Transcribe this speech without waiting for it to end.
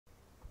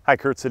Hi,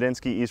 Kurt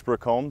Suidinski,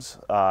 Eastbrook Homes.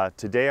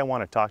 Today I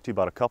want to talk to you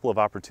about a couple of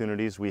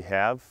opportunities we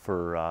have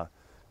for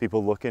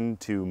people looking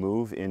to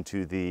move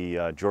into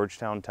the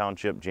Georgetown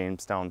Township,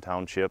 Jamestown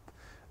Township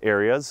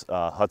areas,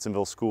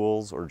 Hudsonville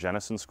Schools or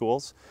Jenison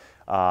Schools.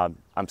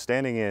 I'm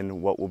standing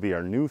in what will be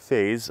our new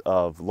phase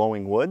of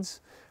Lowing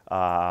Woods,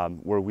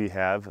 where we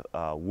have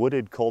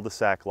wooded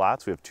cul-de-sac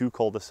lots. We have two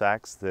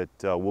cul-de-sacs that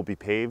will be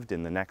paved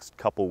in the next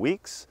couple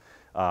weeks.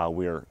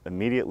 We are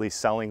immediately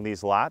selling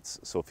these lots,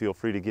 so feel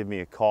free to give me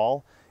a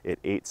call at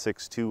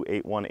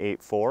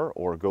 862-8184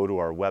 or go to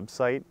our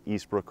website,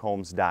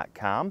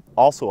 eastbrookhomes.com.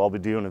 Also, I'll be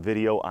doing a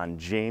video on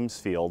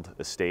Jamesfield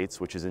Estates,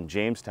 which is in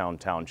Jamestown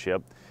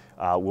Township.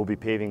 We'll be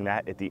paving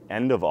that at the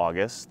end of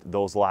August.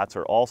 Those lots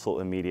are also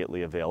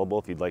immediately available.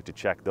 If you'd like to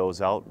check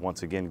those out,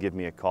 once again, give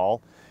me a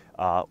call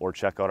or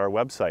check out our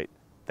website.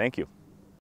 Thank you.